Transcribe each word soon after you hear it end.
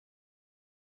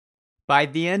By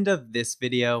the end of this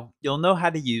video, you'll know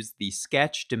how to use the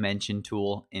Sketch Dimension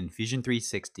tool in Fusion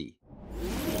 360.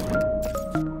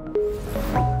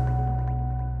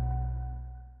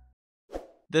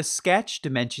 The Sketch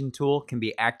Dimension tool can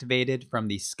be activated from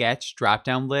the Sketch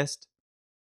drop-down list,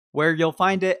 where you'll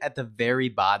find it at the very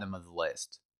bottom of the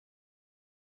list.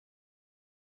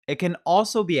 It can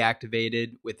also be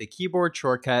activated with the keyboard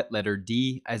shortcut letter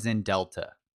D as in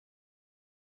Delta.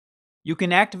 You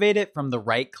can activate it from the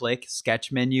right-click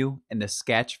Sketch menu in the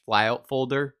Sketch flyout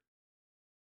folder.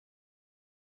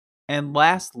 And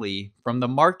lastly, from the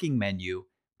marking menu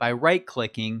by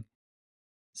right-clicking,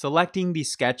 selecting the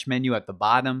Sketch menu at the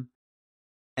bottom,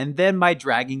 and then by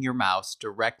dragging your mouse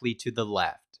directly to the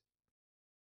left.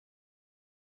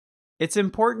 It's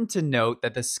important to note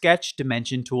that the Sketch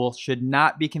Dimension tool should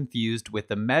not be confused with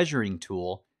the Measuring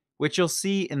tool, which you'll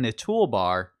see in the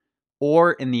toolbar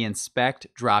or in the Inspect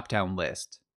drop-down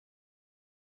list.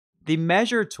 The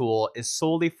Measure tool is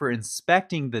solely for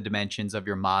inspecting the dimensions of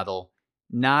your model,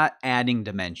 not adding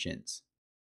dimensions.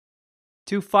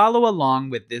 To follow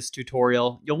along with this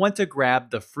tutorial, you'll want to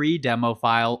grab the free demo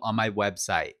file on my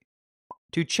website.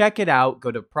 To check it out,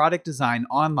 go to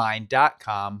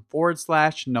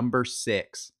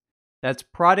productdesignonline.com/6. That's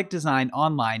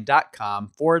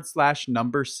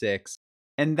productdesignonline.com/6.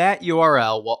 And that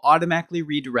URL will automatically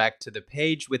redirect to the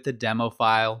page with the demo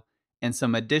file and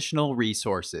some additional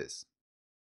resources.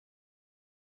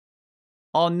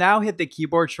 I'll now hit the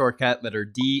keyboard shortcut letter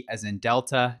D as in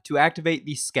Delta to activate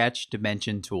the Sketch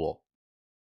Dimension tool.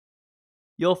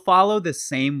 You'll follow the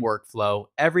same workflow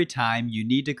every time you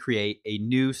need to create a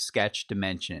new sketch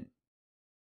dimension.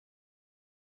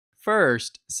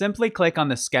 First, simply click on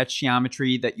the sketch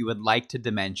geometry that you would like to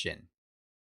dimension.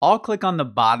 I'll click on the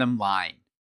bottom line.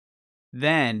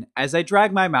 Then, as I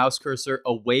drag my mouse cursor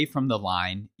away from the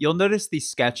line, you'll notice the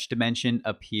sketch dimension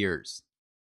appears.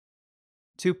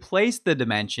 To place the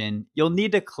dimension, you'll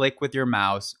need to click with your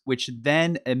mouse, which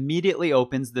then immediately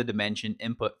opens the dimension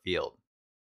input field.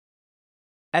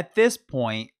 At this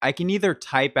point, I can either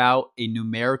type out a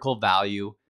numerical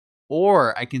value,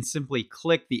 or I can simply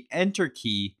click the Enter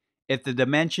key if the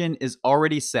dimension is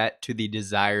already set to the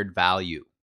desired value.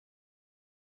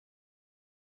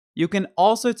 You can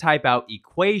also type out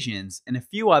equations and a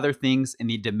few other things in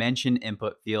the dimension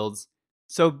input fields,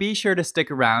 so be sure to stick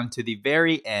around to the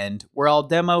very end where I'll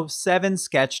demo 7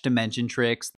 sketch dimension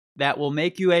tricks that will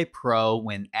make you a pro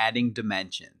when adding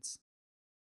dimensions.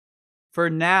 For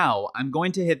now, I'm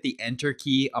going to hit the Enter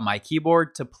key on my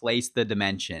keyboard to place the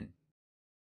dimension.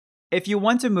 If you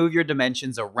want to move your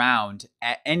dimensions around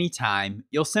at any time,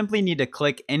 you'll simply need to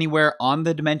click anywhere on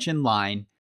the dimension line,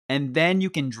 and then you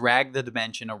can drag the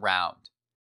dimension around.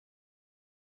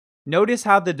 Notice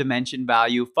how the dimension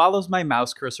value follows my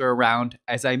mouse cursor around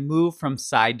as I move from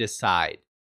side to side,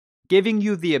 giving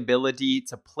you the ability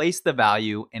to place the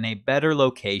value in a better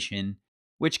location,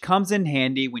 which comes in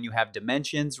handy when you have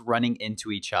dimensions running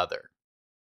into each other.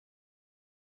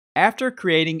 After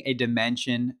creating a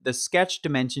dimension, the Sketch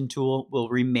Dimension tool will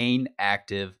remain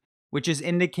active, which is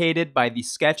indicated by the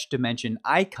Sketch Dimension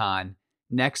icon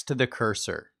next to the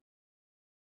cursor.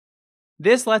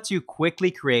 This lets you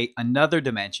quickly create another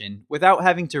dimension without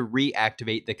having to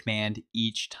reactivate the command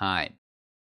each time.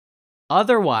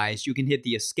 Otherwise, you can hit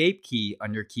the Escape key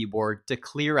on your keyboard to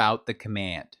clear out the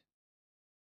command.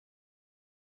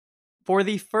 For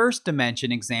the first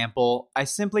dimension example, I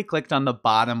simply clicked on the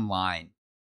bottom line.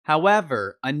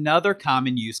 However, another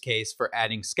common use case for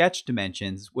adding sketch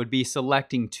dimensions would be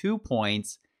selecting 2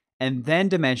 points and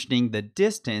then dimensioning the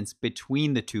distance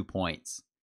between the 2 points.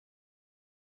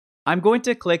 I'm going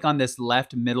to click on this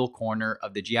left middle corner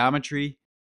of the geometry,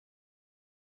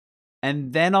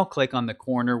 and then I'll click on the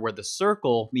corner where the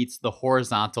circle meets the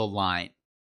horizontal line.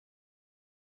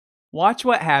 Watch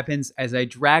what happens as I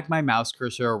drag my mouse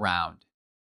cursor around.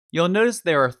 You'll notice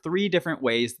there are 3 different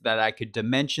ways that I could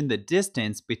dimension the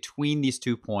distance between these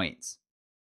 2 points.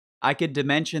 I could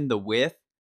dimension the width,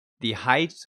 the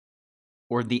height,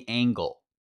 or the angle.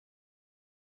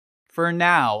 For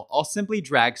now, I'll simply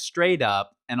drag straight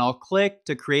up and I'll click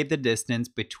to create the distance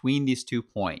between these 2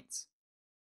 points.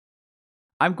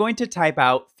 I'm going to type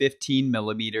out 15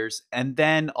 millimeters and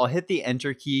then I'll hit the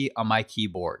Enter key on my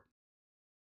keyboard.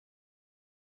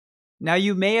 Now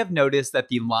you may have noticed that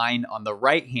the line on the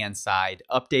right-hand side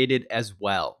updated as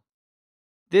well.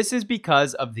 This is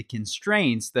because of the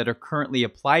constraints that are currently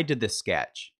applied to the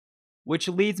sketch, which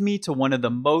leads me to one of the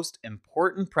most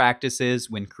important practices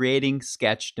when creating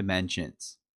sketch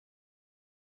dimensions.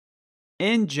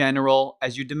 In general,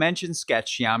 as you dimension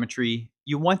sketch geometry,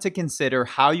 you want to consider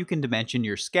how you can dimension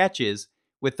your sketches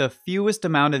with the fewest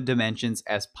amount of dimensions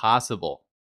as possible.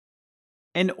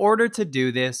 In order to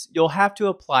do this, you'll have to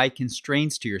apply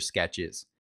constraints to your sketches,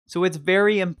 so it's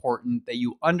very important that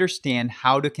you understand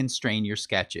how to constrain your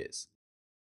sketches.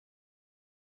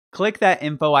 Click that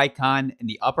info icon in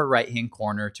the upper right-hand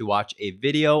corner to watch a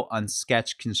video on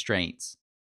sketch constraints.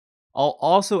 I'll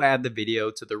also add the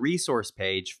video to the resource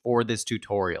page for this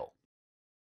tutorial.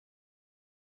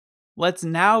 Let's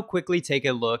now quickly take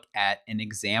a look at an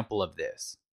example of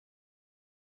this.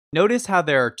 Notice how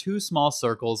there are two small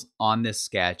circles on this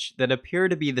sketch that appear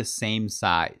to be the same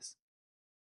size.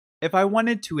 If I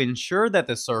wanted to ensure that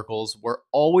the circles were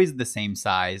always the same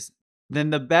size, then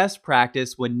the best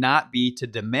practice would not be to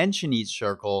dimension each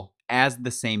circle as the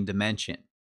same dimension.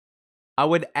 I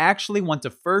would actually want to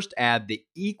first add the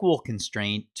equal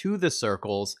constraint to the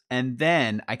circles, and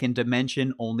then I can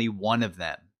dimension only one of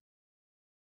them.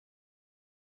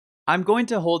 I'm going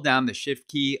to hold down the Shift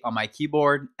key on my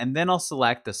keyboard, and then I'll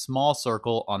select the small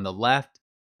circle on the left,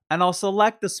 and I'll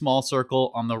select the small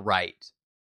circle on the right.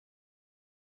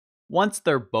 Once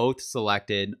they're both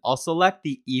selected, I'll select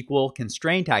the equal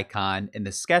constraint icon in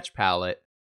the sketch palette,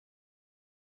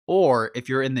 or if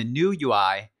you're in the new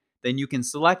UI, then you can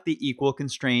select the equal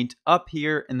constraint up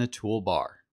here in the toolbar.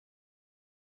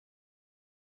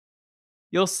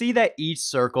 You'll see that each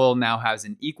circle now has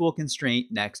an equal constraint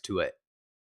next to it.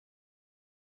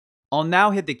 I'll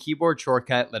now hit the keyboard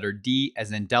shortcut letter D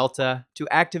as in Delta to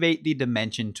activate the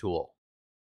Dimension tool.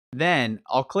 Then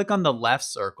I'll click on the left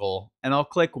circle and I'll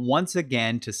click once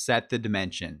again to set the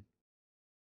dimension.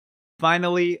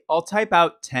 Finally, I'll type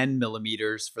out 10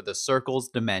 millimeters for the circle's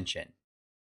dimension.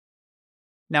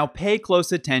 Now pay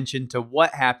close attention to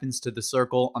what happens to the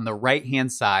circle on the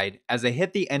right-hand side as I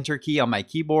hit the Enter key on my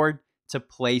keyboard to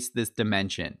place this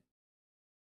dimension.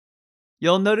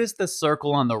 You'll notice the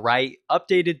circle on the right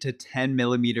updated to 10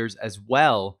 millimeters as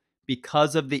well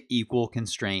because of the equal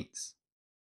constraints.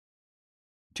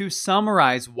 To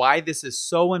summarize why this is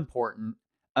so important,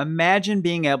 imagine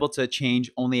being able to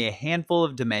change only a handful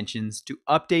of dimensions to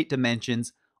update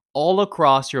dimensions all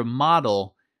across your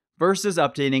model versus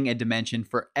updating a dimension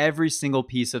for every single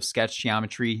piece of sketch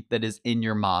geometry that is in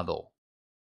your model.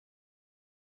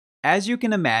 As you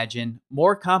can imagine,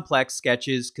 more complex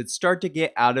sketches could start to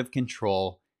get out of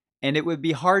control, and it would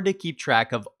be hard to keep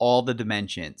track of all the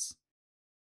dimensions.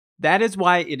 That is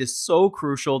why it is so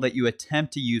crucial that you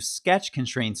attempt to use sketch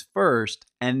constraints first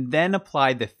and then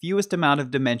apply the fewest amount of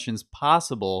dimensions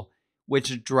possible,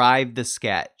 which drive the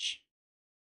sketch.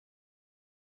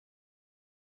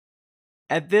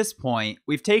 At this point,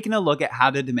 we've taken a look at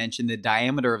how to dimension the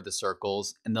diameter of the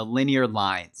circles and the linear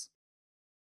lines.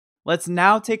 Let's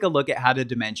now take a look at how to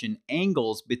dimension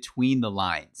angles between the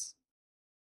lines.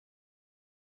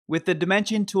 With the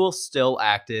Dimension tool still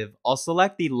active, I'll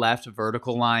select the left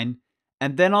vertical line,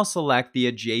 and then I'll select the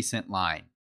adjacent line.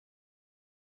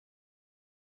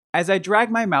 As I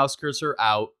drag my mouse cursor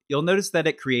out, you'll notice that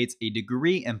it creates a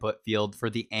degree input field for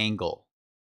the angle.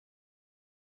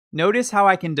 Notice how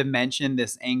I can dimension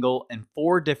this angle in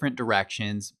 4 different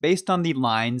directions based on the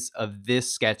lines of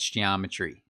this sketch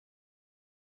geometry.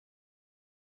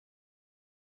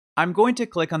 I'm going to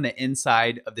click on the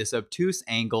inside of this obtuse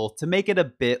angle to make it a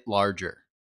bit larger.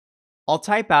 I'll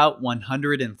type out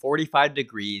 145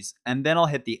 degrees and then I'll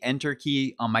hit the Enter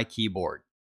key on my keyboard.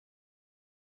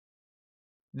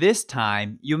 This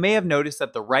time, you may have noticed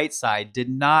that the right side did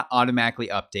not automatically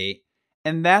update,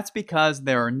 and that's because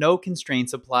there are no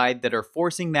constraints applied that are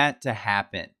forcing that to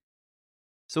happen.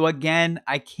 So again,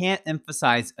 I can't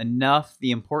emphasize enough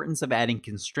the importance of adding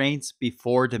constraints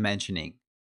before dimensioning.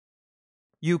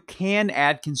 You can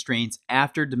add constraints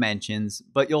after dimensions,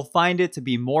 but you'll find it to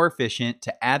be more efficient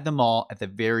to add them all at the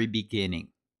very beginning.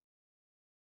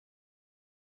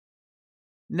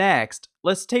 Next,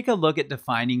 let's take a look at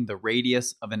defining the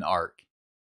radius of an arc.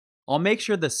 I'll make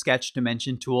sure the Sketch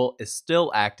Dimension tool is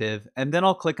still active, and then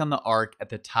I'll click on the arc at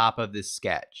the top of this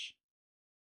sketch.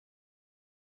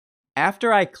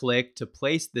 After I click to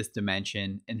place this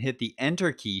dimension and hit the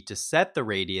Enter key to set the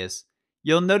radius,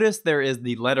 you'll notice there is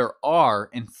the letter R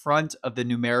in front of the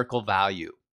numerical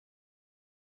value.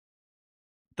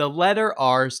 The letter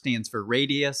R stands for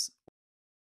radius,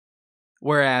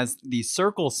 whereas the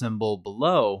circle symbol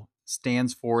below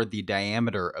stands for the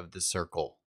diameter of the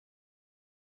circle.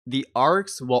 The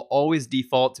arcs will always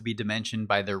default to be dimensioned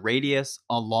by their radius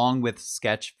along with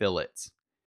sketch fillets.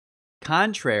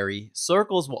 Contrary,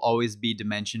 circles will always be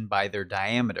dimensioned by their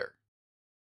diameter.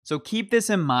 So keep this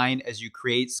in mind as you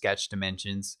create sketch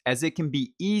dimensions, as it can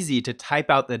be easy to type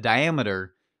out the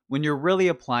diameter when you're really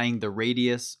applying the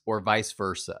radius or vice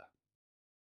versa.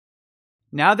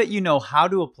 Now that you know how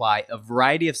to apply a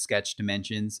variety of sketch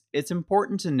dimensions, it's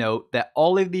important to note that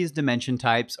all of these dimension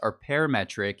types are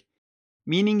parametric,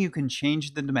 meaning you can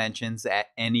change the dimensions at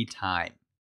any time.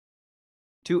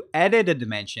 To edit a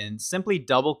dimension, simply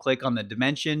double-click on the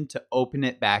dimension to open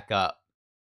it back up.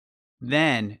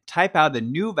 Then, type out a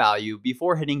new value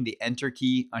before hitting the Enter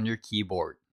key on your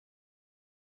keyboard.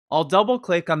 I'll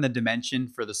double-click on the dimension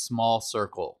for the small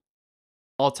circle.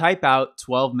 I'll type out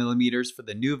 12 millimeters for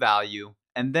the new value,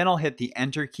 and then I'll hit the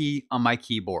Enter key on my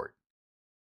keyboard.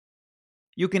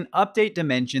 You can update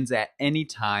dimensions at any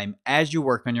time as you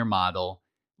work on your model,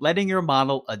 letting your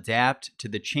model adapt to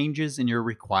the changes in your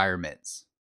requirements.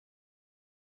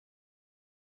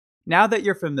 Now that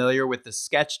you're familiar with the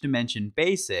sketch dimension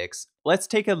basics, let's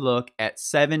take a look at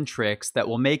 7 tricks that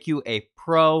will make you a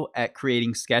pro at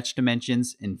creating sketch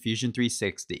dimensions in Fusion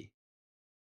 360.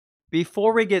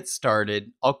 Before we get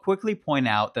started, I'll quickly point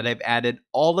out that I've added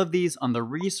all of these on the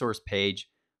resource page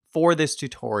for this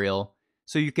tutorial,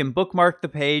 so you can bookmark the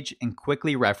page and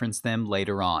quickly reference them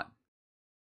later on.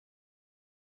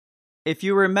 If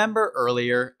you remember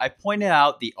earlier, I pointed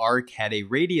out the arc had a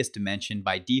radius dimension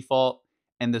by default,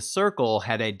 and the circle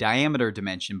had a diameter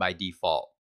dimension by default.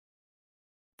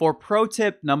 For pro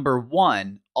tip number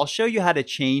 1, I'll show you how to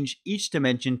change each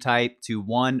dimension type to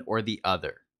one or the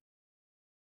other.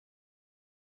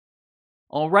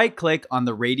 I'll right-click on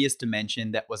the radius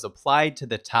dimension that was applied to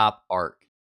the top arc.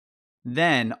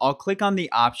 Then I'll click on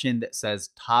the option that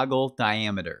says Toggle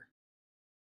Diameter.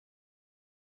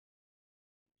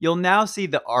 You'll now see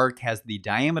the arc has the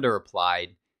diameter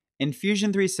applied, and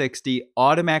Fusion 360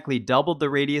 automatically doubled the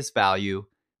radius value,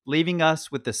 leaving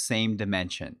us with the same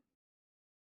dimension.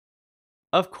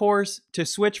 Of course, to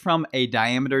switch from a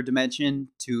diameter dimension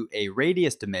to a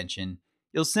radius dimension,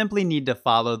 you'll simply need to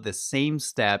follow the same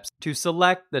steps to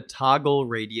select the Toggle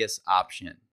Radius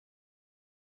option.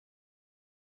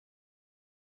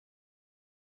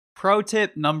 Pro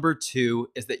tip number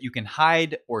 2 is that you can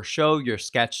hide or show your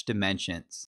sketch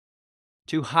dimensions.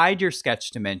 To hide your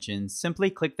sketch dimensions, simply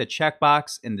click the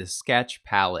checkbox in the Sketch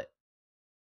palette.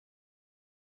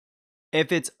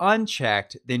 If it's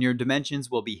unchecked, then your dimensions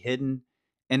will be hidden,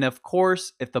 and of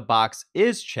course, if the box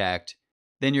is checked,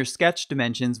 then your sketch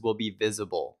dimensions will be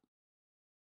visible.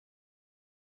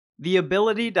 The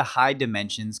ability to hide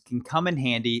dimensions can come in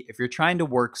handy if you're trying to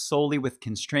work solely with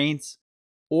constraints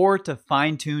or to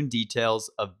fine-tune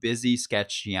details of busy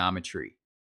sketch geometry.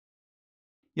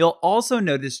 You'll also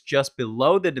notice just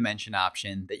below the dimension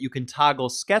option that you can toggle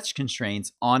sketch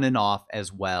constraints on and off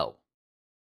as well.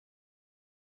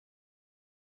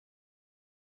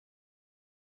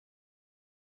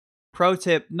 Pro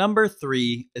tip number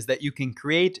 3 is that you can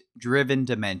create driven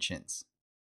dimensions.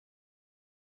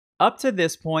 Up to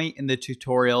this point in the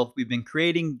tutorial, we've been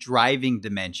creating driving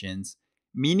dimensions,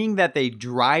 meaning that they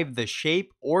drive the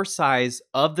shape or size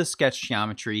of the sketch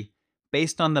geometry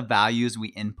based on the values we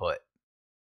input.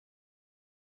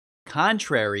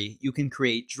 Contrary, you can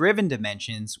create driven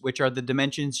dimensions, which are the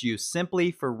dimensions used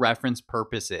simply for reference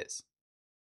purposes.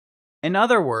 In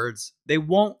other words, they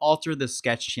won't alter the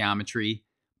sketch geometry,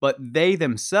 but they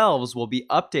themselves will be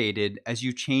updated as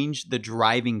you change the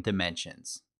driving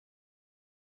dimensions.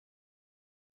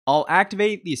 I'll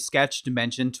activate the Sketch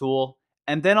Dimension tool,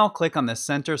 and then I'll click on the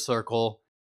center circle,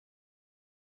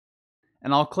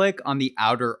 and I'll click on the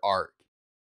outer arc.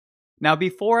 Now,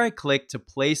 before I click to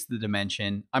place the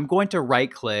dimension, I'm going to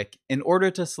right-click in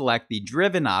order to select the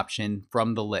Driven option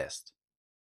from the list.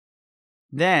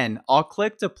 Then, I'll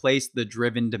click to place the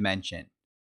driven dimension.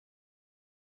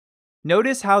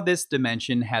 Notice how this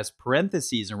dimension has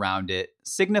parentheses around it,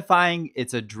 signifying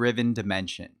it's a driven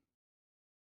dimension.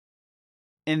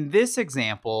 In this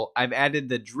example, I've added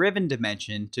the driven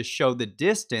dimension to show the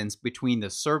distance between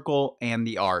the circle and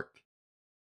the arc.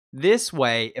 This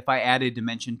way, if I add a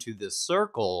dimension to the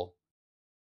circle,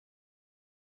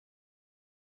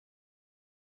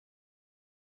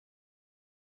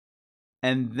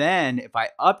 and then if I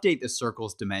update the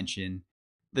circle's dimension,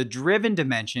 the driven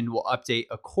dimension will update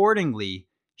accordingly,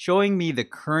 showing me the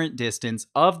current distance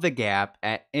of the gap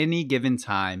at any given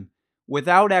time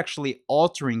without actually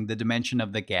altering the dimension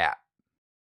of the gap.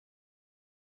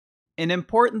 An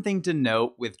important thing to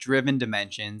note with driven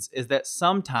dimensions is that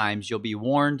sometimes you'll be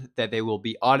warned that they will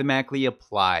be automatically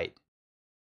applied.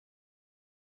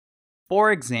 For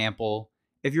example,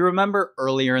 if you remember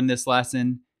earlier in this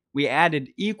lesson, we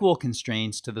added equal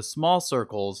constraints to the small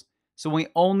circles, so we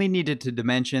only needed to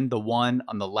dimension the one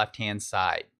on the left-hand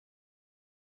side.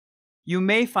 You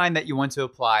may find that you want to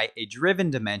apply a driven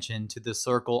dimension to the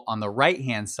circle on the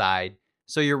right-hand side,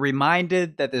 so you're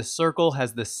reminded that this circle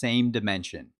has the same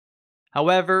dimension.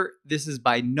 However, this is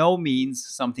by no means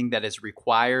something that is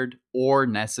required or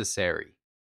necessary.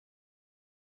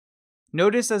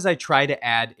 Notice as I try to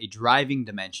add a driving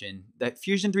dimension that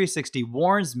Fusion 360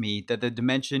 warns me that the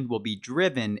dimension will be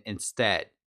driven instead.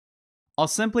 I'll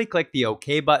simply click the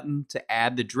OK button to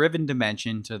add the driven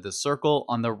dimension to the circle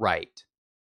on the right.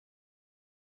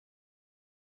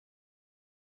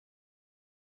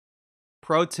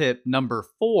 Pro tip number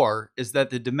 4 is that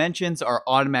the dimensions are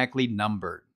automatically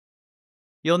numbered.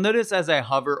 You'll notice as I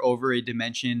hover over a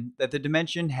dimension that the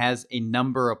dimension has a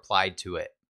number applied to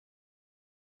it.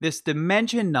 This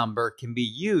dimension number can be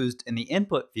used in the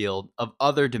input field of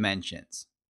other dimensions.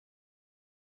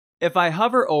 If I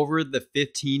hover over the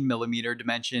 15mm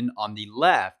dimension on the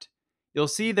left, you'll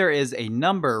see there is a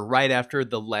number right after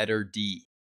the letter D.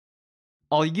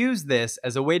 I'll use this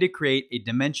as a way to create a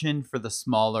dimension for the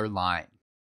smaller line.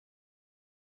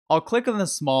 I'll click on the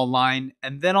small line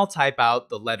and then I'll type out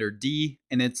the letter D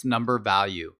and its number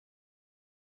value,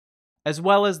 as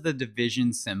well as the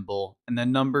division symbol and the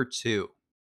number 2.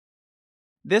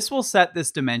 This will set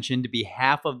this dimension to be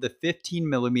half of the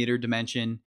 15mm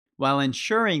dimension while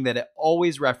ensuring that it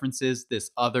always references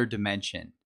this other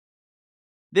dimension.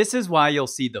 This is why you'll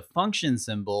see the function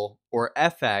symbol, or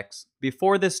fx,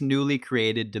 before this newly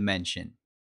created dimension.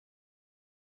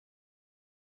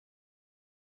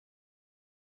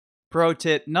 Pro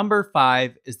tip number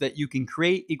 5 is that you can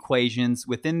create equations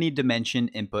within the dimension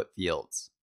input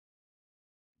fields.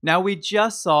 Now we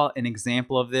just saw an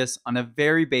example of this on a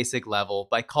very basic level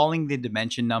by calling the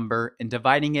dimension number and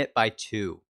dividing it by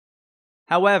 2.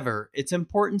 However, it's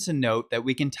important to note that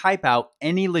we can type out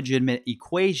any legitimate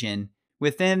equation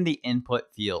within the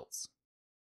input fields.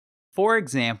 For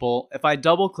example, if I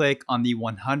double-click on the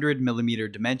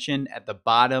 100mm dimension at the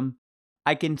bottom,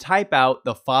 I can type out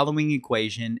the following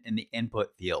equation in the input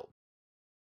field.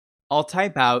 I'll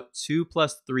type out 2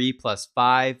 plus 3 plus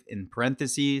 5 in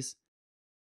parentheses,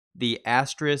 the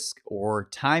asterisk or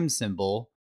times symbol,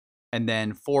 and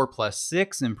then 4 plus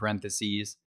 6 in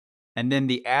parentheses, and then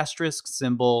the asterisk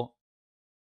symbol,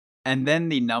 and then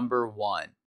the number 1.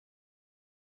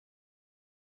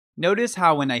 Notice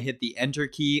how when I hit the Enter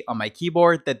key on my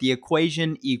keyboard that the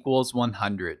equation equals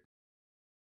 100.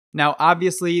 Now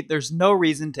obviously, there's no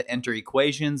reason to enter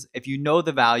equations if you know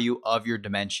the value of your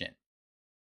dimension.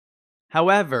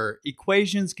 However,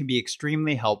 equations can be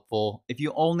extremely helpful if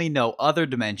you only know other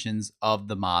dimensions of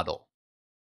the model.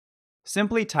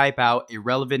 Simply type out a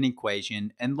relevant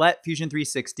equation and let Fusion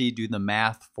 360 do the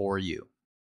math for you.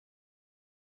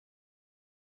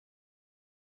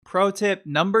 Pro tip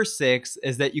number 6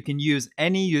 is that you can use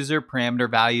any user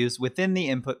parameter values within the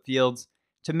input fields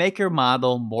to make your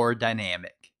model more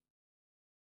dynamic.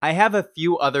 I have a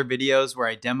few other videos where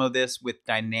I demo this with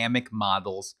dynamic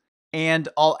models, and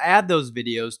I'll add those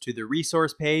videos to the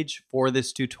resource page for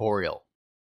this tutorial.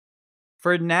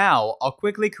 For now, I'll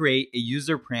quickly create a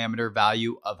user parameter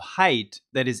value of height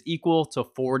that is equal to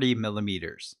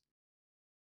 40mm.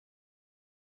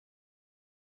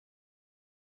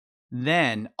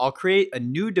 Then, I'll create a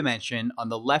new dimension on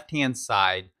the left-hand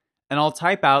side, and I'll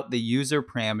type out the user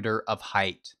parameter of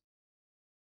height.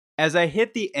 As I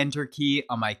hit the Enter key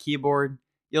on my keyboard,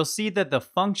 you'll see that the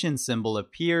function symbol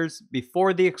appears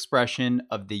before the expression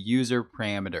of the user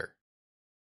parameter.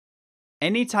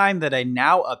 Anytime that I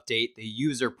now update the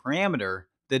user parameter,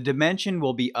 the dimension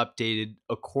will be updated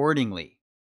accordingly,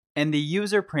 and the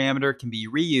user parameter can be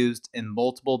reused in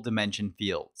multiple dimension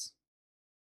fields.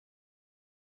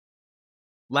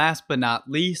 Last but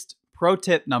not least, pro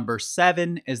tip number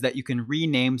 7 is that you can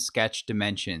rename sketch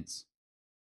dimensions.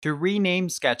 To rename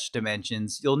sketch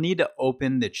dimensions, you'll need to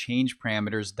open the Change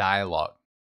Parameters dialog.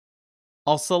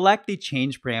 I'll select the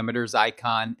Change Parameters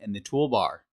icon in the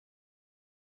toolbar.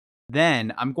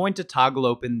 Then I'm going to toggle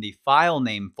open the File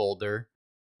Name folder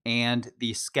and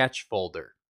the Sketch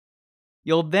folder.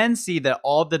 You'll then see that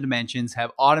all the dimensions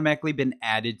have automatically been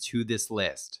added to this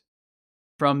list.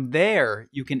 From there,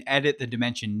 you can edit the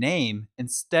dimension name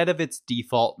instead of its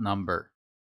default number.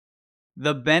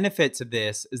 The benefit to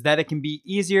this is that it can be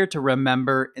easier to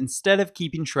remember instead of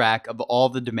keeping track of all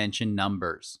the dimension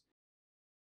numbers.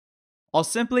 I'll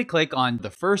simply click on the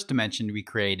first dimension we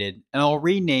created, and I'll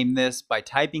rename this by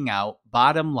typing out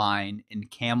bottom line in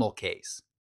camel case.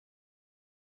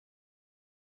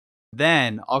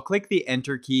 Then I'll click the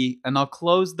Enter key and I'll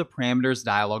close the parameters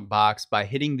dialog box by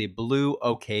hitting the blue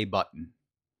OK button.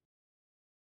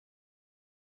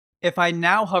 If I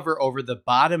now hover over the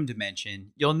bottom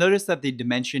dimension, you'll notice that the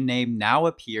dimension name now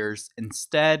appears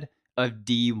instead of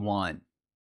D1.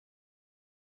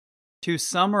 To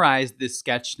summarize this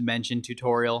sketch dimension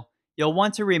tutorial, You'll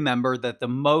want to remember that the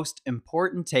most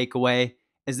important takeaway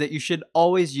is that you should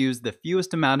always use the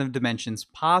fewest amount of dimensions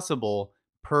possible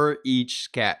per each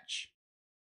sketch.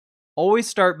 Always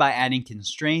start by adding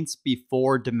constraints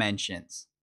before dimensions.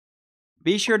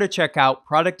 Be sure to check out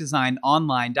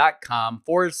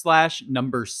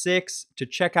productdesignonline.com/6 to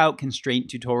check out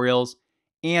constraint tutorials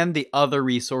and the other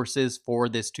resources for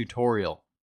this tutorial.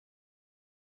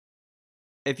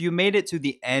 If you made it to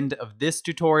the end of this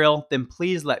tutorial, then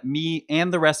please let me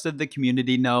and the rest of the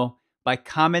community know by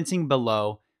commenting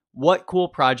below what cool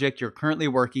project you're currently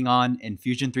working on in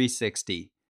Fusion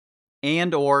 360,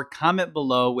 and/or comment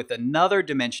below with another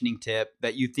dimensioning tip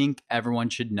that you think everyone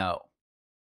should know.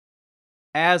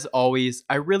 As always,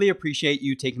 I really appreciate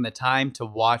you taking the time to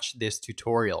watch this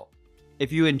tutorial.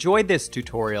 If you enjoyed this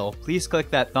tutorial, please click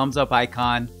that thumbs up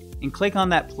icon and click on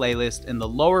that playlist in the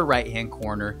lower right hand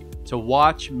corner to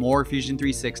watch more Fusion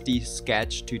 360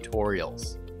 sketch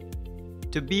tutorials.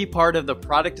 To be part of the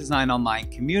Product Design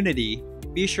Online community,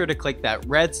 be sure to click that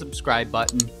red subscribe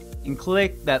button and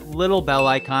click that little bell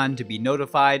icon to be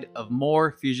notified of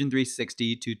more Fusion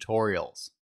 360 tutorials.